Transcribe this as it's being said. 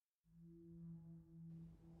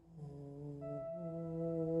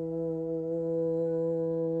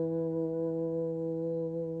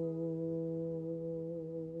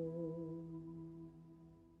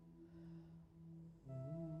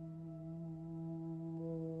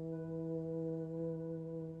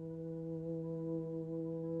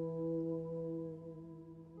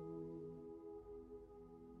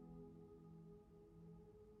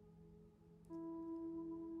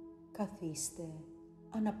Καθίστε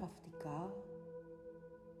αναπαυτικά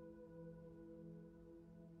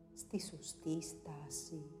στη σωστή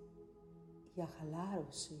στάση για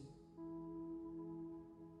χαλάρωση,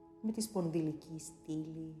 με τη σπονδυλική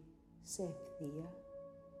στήλη σε ευθεία,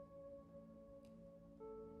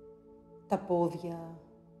 τα πόδια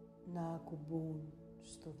να ακουμπούν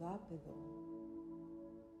στο δάπεδο.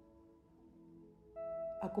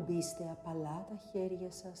 Ακουμπήστε απαλά τα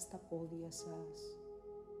χέρια σας στα πόδια σας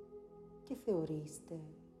και θεωρήστε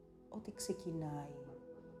ότι ξεκινάει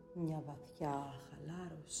μια βαθιά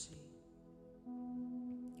χαλάρωση.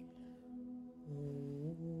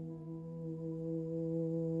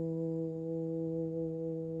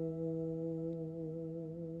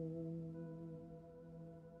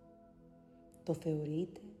 Το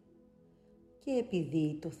θεωρείτε και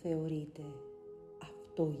επειδή το θεωρείτε,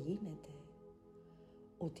 αυτό γίνεται,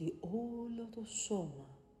 ότι όλο το σώμα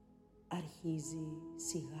αρχίζει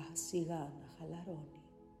σιγά σιγά να χαλαρώνει.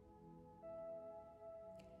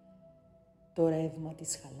 Το ρεύμα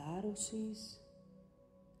της χαλάρωσης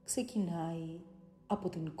ξεκινάει από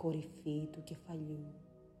την κορυφή του κεφαλιού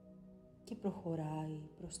και προχωράει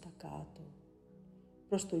προς τα κάτω,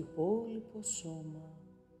 προς το υπόλοιπο σώμα,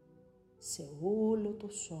 σε όλο το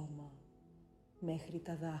σώμα, μέχρι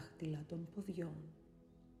τα δάχτυλα των ποδιών.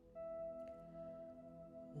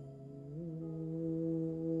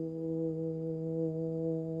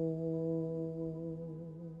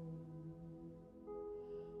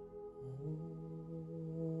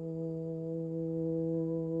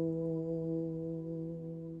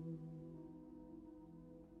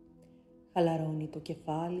 Χαλαρώνει το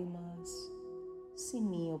κεφάλι μας,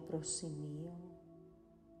 σημείο προς σημείο.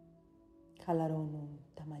 Χαλαρώνουν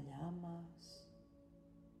τα μαλλιά μας,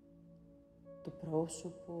 το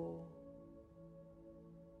πρόσωπο,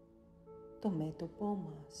 το μέτωπό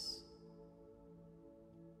μας.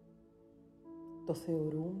 Το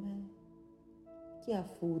θεωρούμε και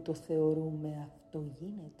αφού το θεωρούμε αυτό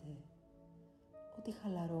γίνεται, ότι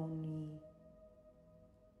χαλαρώνει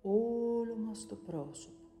όλο μας το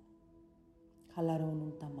πρόσωπο.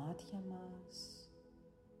 Χαλαρώνουν τα μάτια μας,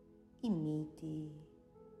 η μύτη,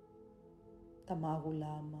 τα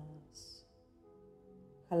μάγουλά μας.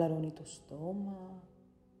 Χαλαρώνει το στόμα,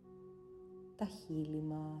 τα χείλη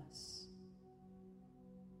μας,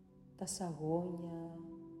 τα σαγόνια,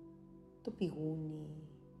 το πηγούνι,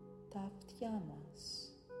 τα αυτιά μας.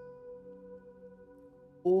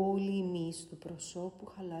 Όλοι οι μυς του προσώπου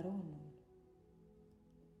χαλαρώνουν.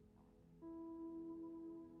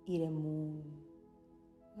 Ηρεμούν,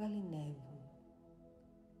 γαληνεύουν.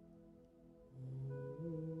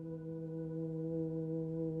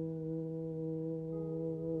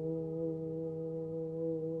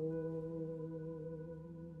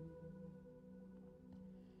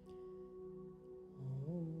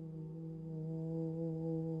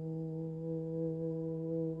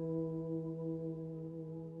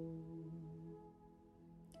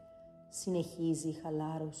 Συνεχίζει η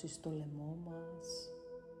χαλάρωση στο λαιμό μας.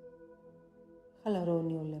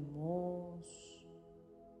 Χαλαρώνει ο λαιμός,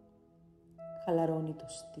 χαλαρώνει το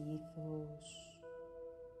στήθος,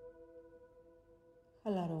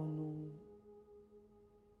 χαλαρώνουν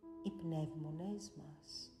οι πνεύμονές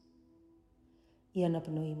μας. Η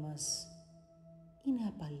αναπνοή μας είναι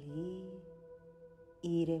απαλή,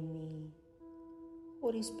 ήρεμη,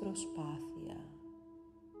 χωρίς προσπάθεια.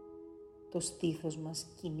 Το στήθος μας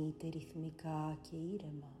κινείται ρυθμικά και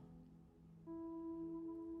ήρεμα.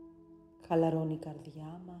 Χαλαρώνει η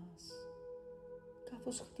καρδιά μας,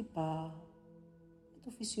 καθώς χτυπά με το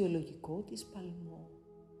φυσιολογικό της παλμό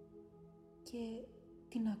και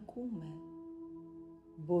την ακούμε.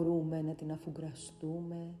 Μπορούμε να την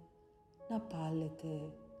αφουγκραστούμε, να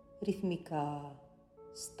πάλεται ρυθμικά,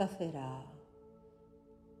 σταθερά,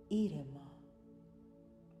 ήρεμα.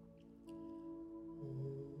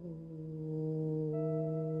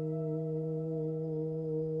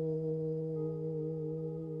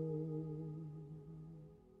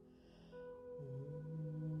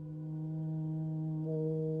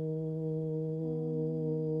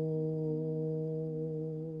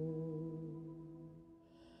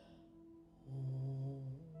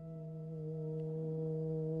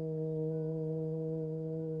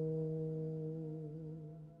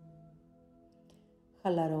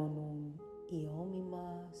 Χαλαρώνουν οι ώμοι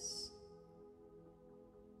μας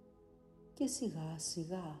και σιγά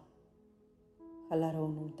σιγά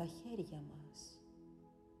χαλαρώνουν τα χέρια μας.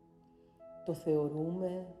 Το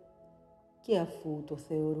θεωρούμε και αφού το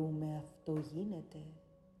θεωρούμε αυτό γίνεται,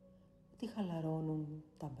 ότι χαλαρώνουν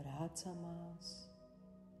τα μπράτσα μας,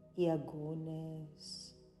 οι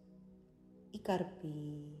αγκώνες, οι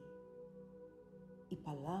καρποί, οι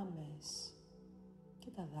παλάμες και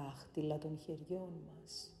τα δάχτυλα των χεριών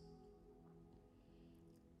μας.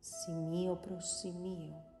 Σημείο προς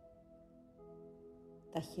σημείο,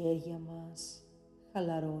 τα χέρια μας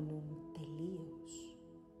χαλαρώνουν τελείως.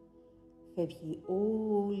 Φεύγει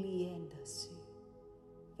όλη η ένταση,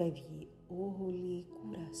 φεύγει όλη η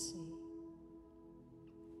κούραση.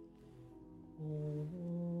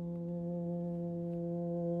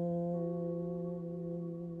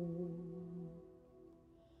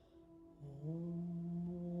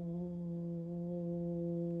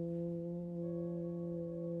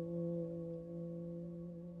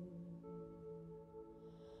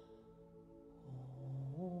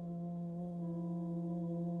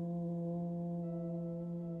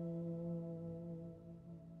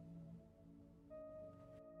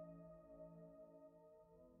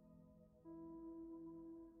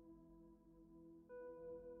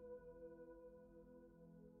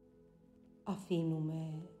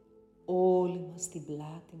 Αφήνουμε όλη μας την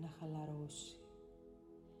πλάτη να χαλαρώσει.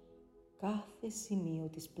 Κάθε σημείο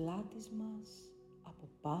της πλάτης μας από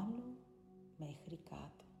πάνω μέχρι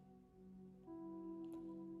κάτω.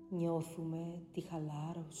 Νιώθουμε τη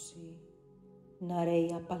χαλάρωση να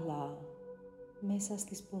ρέει απαλά μέσα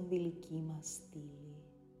στη σπονδυλική μας στήλη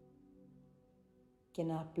και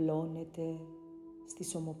να απλώνεται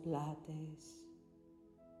στις ομοπλάτες,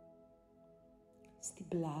 στην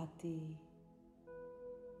πλάτη,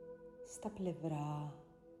 στα πλευρά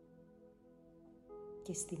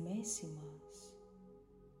και στη μέση μας.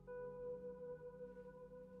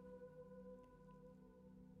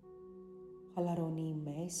 Χαλαρώνει η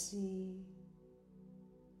μέση,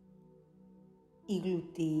 η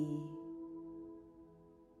γλουτή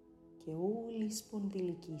και όλη η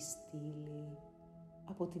σπονδυλική στήλη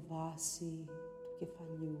από τη βάση του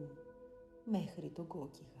κεφαλιού μέχρι τον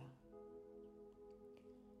κόκκιγα.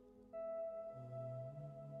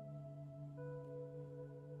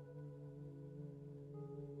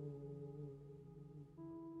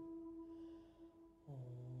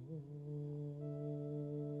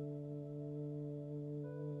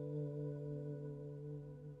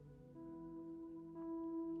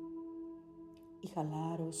 Η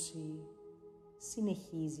χαλάρωση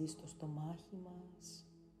συνεχίζει στο στομάχι μας,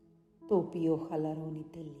 το οποίο χαλαρώνει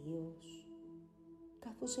τελείως,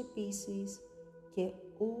 καθώς επίσης και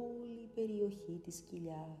όλη η περιοχή της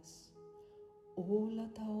κοιλιάς,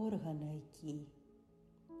 όλα τα όργανα εκεί,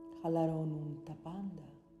 χαλαρώνουν τα πάντα,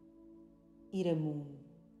 ηρεμούν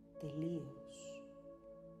τελείως.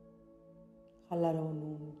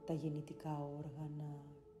 Χαλαρώνουν τα γεννητικά όργανα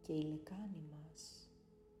και η λεκάνη μας.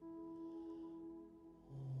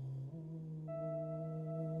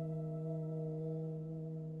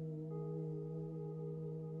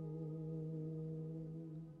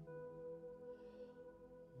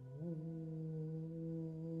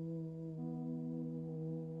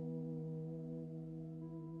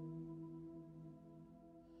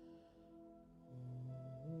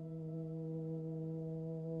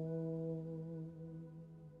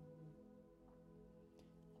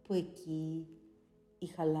 Από εκεί η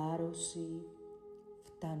χαλάρωση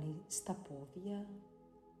φτάνει στα πόδια,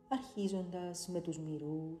 αρχίζοντας με τους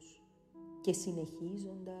μυρούς και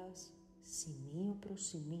συνεχίζοντας σημείο προς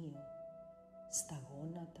σημείο, στα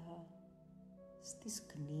γόνατα, στις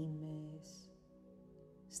κνήμες,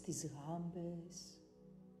 στις γάμπες,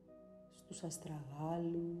 στους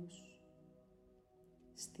αστραγάλους,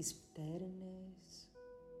 στις πτέρνες,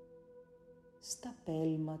 στα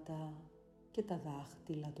πέλματα και τα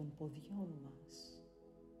δάχτυλα των ποδιών μας.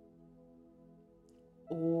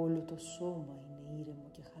 Όλο το σώμα είναι ήρεμο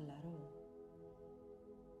και χαλαρό.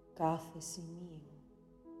 Κάθε σημείο,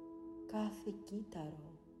 κάθε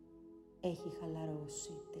κύτταρο έχει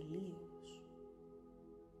χαλαρώσει τελείως.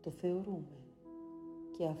 Το θεωρούμε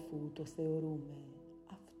και αφού το θεωρούμε,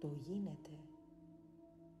 αυτό γίνεται.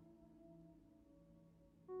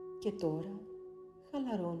 Και τώρα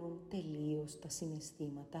χαλαρώνουν τελείως τα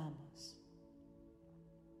συναισθήματά μας.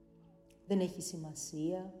 Δεν έχει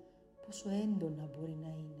σημασία πόσο έντονα μπορεί να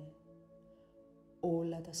είναι.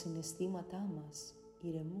 Όλα τα συναισθήματά μας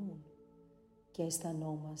ηρεμούν και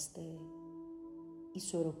αισθανόμαστε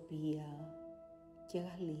ισορροπία και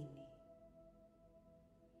γαλήνη.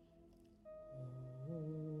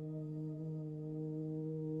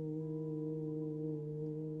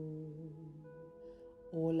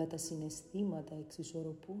 Όλα τα συναισθήματα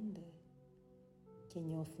εξισορροπούνται και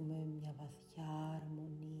νιώθουμε μια βαθιά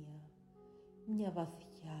αρμονία, μια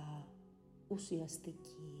βαθιά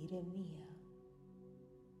ουσιαστική ηρεμία.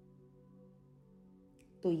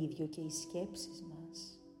 Το ίδιο και οι σκέψεις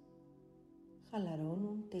μας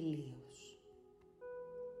χαλαρώνουν τελείως.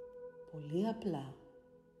 Πολύ απλά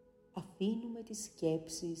αφήνουμε τις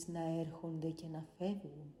σκέψεις να έρχονται και να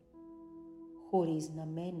φεύγουν, χωρίς να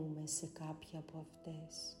μένουμε σε κάποια από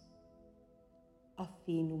αυτές.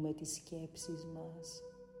 Αφήνουμε τις σκέψεις μας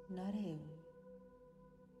να ρέουν.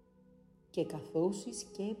 Και καθώς οι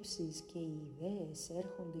σκέψεις και οι ιδέες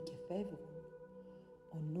έρχονται και φεύγουν,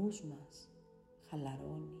 ο νους μας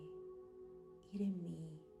χαλαρώνει,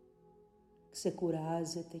 ηρεμεί,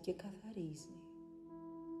 ξεκουράζεται και καθαρίζει.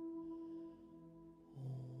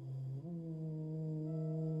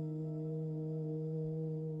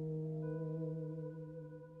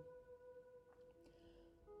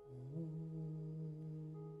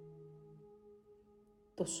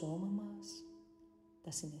 Το σώμα μας,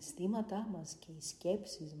 τα συναισθήματά μας και οι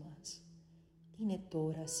σκέψεις μας είναι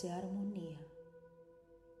τώρα σε αρμονία.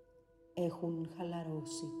 Έχουν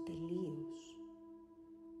χαλαρώσει τελείως.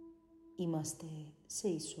 Είμαστε σε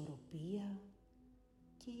ισορροπία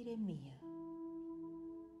και ηρεμία.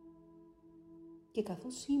 Και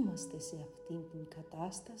καθώς είμαστε σε αυτήν την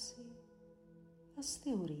κατάσταση, ας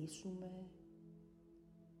θεωρήσουμε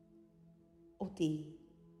ότι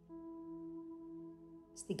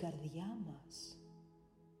στην καρδιά μας,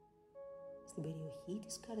 στην περιοχή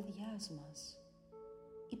της καρδιάς μας,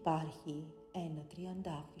 υπάρχει ένα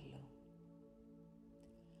τριαντάφυλλο.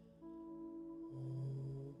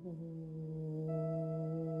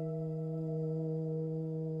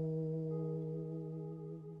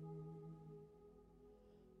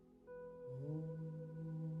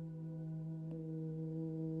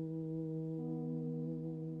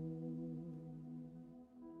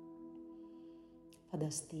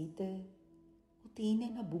 Φανταστείτε ότι είναι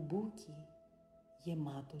ένα μπουμπούκι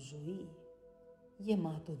γεμάτο ζωή,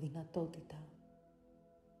 γεμάτο δυνατότητα.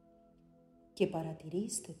 Και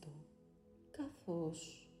παρατηρήστε το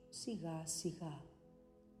καθώς σιγά σιγά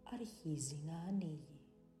αρχίζει να ανοίγει.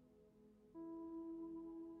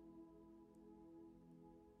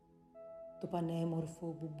 Το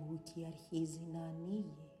πανέμορφο μπουμπούκι αρχίζει να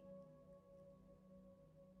ανοίγει.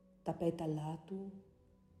 Τα πέταλά του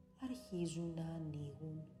αρχίζουν να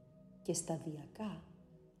ανοίγουν και σταδιακά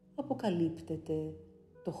αποκαλύπτεται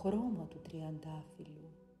το χρώμα του τριαντάφυλλου.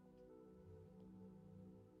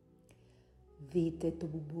 Δείτε το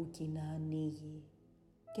μπουμπούκι να ανοίγει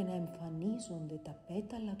και να εμφανίζονται τα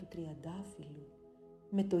πέταλα του τριαντάφυλλου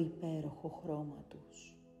με το υπέροχο χρώμα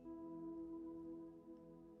τους.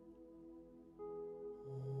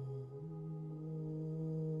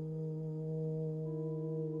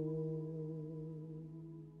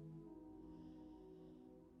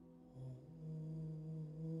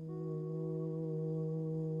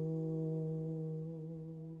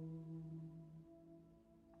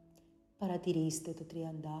 Παρατηρήστε το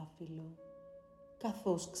τριαντάφυλλο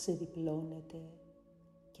καθώς ξεδιπλώνεται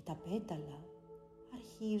και τα πέταλα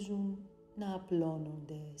αρχίζουν να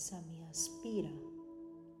απλώνονται σαν μια σπήρα.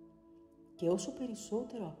 Και όσο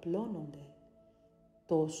περισσότερο απλώνονται,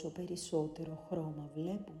 τόσο περισσότερο χρώμα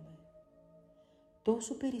βλέπουμε.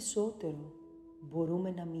 Τόσο περισσότερο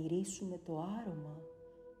μπορούμε να μυρίσουμε το άρωμα,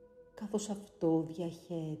 καθώς αυτό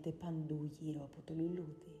διαχέεται παντού γύρω από το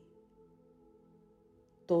λουλούδι.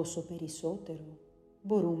 Τόσο περισσότερο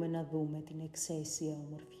μπορούμε να δούμε την εξαίσια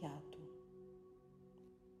ομορφιά του.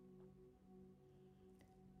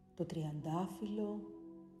 Το τριαντάφυλλο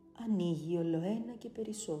ανοίγει ολοένα και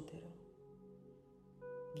περισσότερο,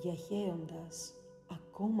 διαχέοντας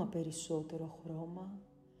ακόμα περισσότερο χρώμα,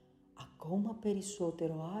 ακόμα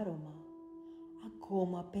περισσότερο άρωμα,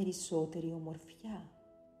 ακόμα περισσότερη ομορφιά,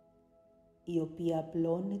 η οποία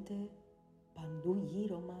απλώνεται παντού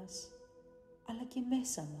γύρω μας, αλλά και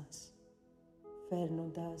μέσα μας,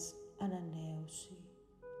 φέρνοντας ανανέωση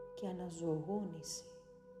και αναζωογόνηση.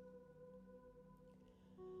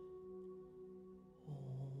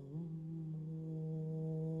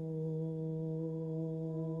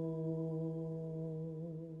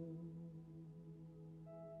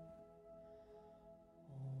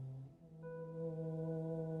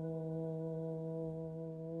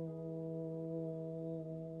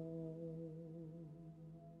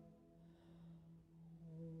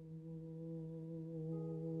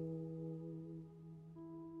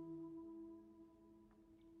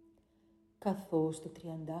 Καθώς το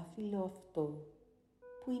τριαντάφυλλο αυτό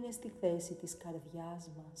που είναι στη θέση της καρδιάς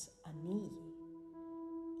μας ανοίγει,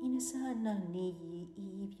 είναι σαν να ανοίγει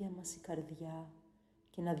η ίδια μας η καρδιά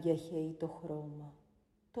και να διαχέει το χρώμα,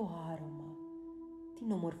 το άρωμα,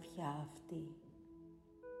 την ομορφιά αυτή.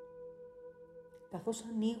 Καθώς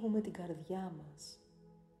ανοίγουμε την καρδιά μας,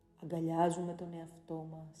 αγκαλιάζουμε τον εαυτό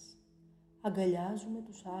μας, αγκαλιάζουμε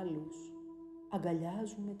τους άλλους,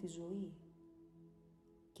 αγκαλιάζουμε τη ζωή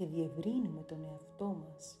και διευρύνουμε τον εαυτό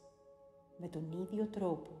μας με τον ίδιο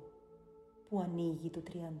τρόπο που ανοίγει το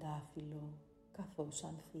τριαντάφυλλο καθώς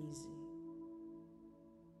ανθίζει.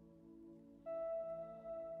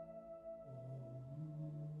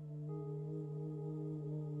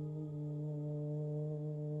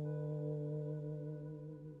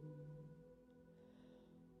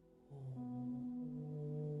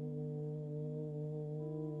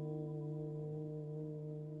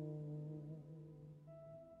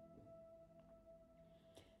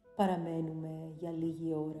 Παραμένουμε για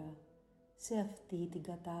λίγη ώρα σε αυτή την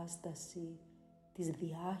κατάσταση της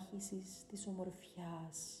διάχυσης της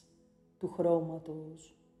ομορφιάς, του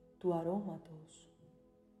χρώματος, του αρώματος.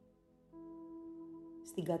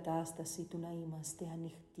 Στην κατάσταση του να είμαστε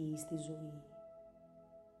ανοιχτοί στη ζωή,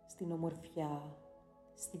 στην ομορφιά,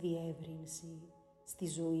 στη διεύρυνση, στη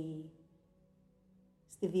ζωή,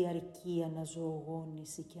 στη διαρκή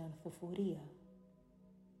αναζωογόνηση και ανθοφορία.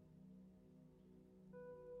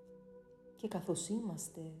 Και καθώς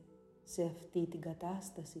είμαστε σε αυτή την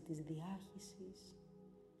κατάσταση της διάχυσης,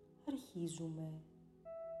 αρχίζουμε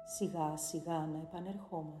σιγά σιγά να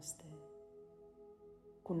επανερχόμαστε.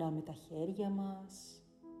 Κουνάμε τα χέρια μας,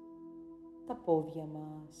 τα πόδια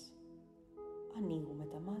μας, ανοίγουμε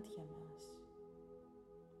τα μάτια μας.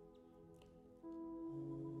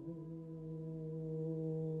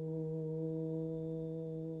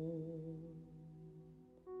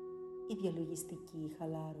 Η διαλογιστική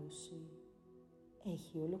χαλάρωση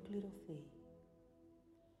έχει ολοκληρωθεί.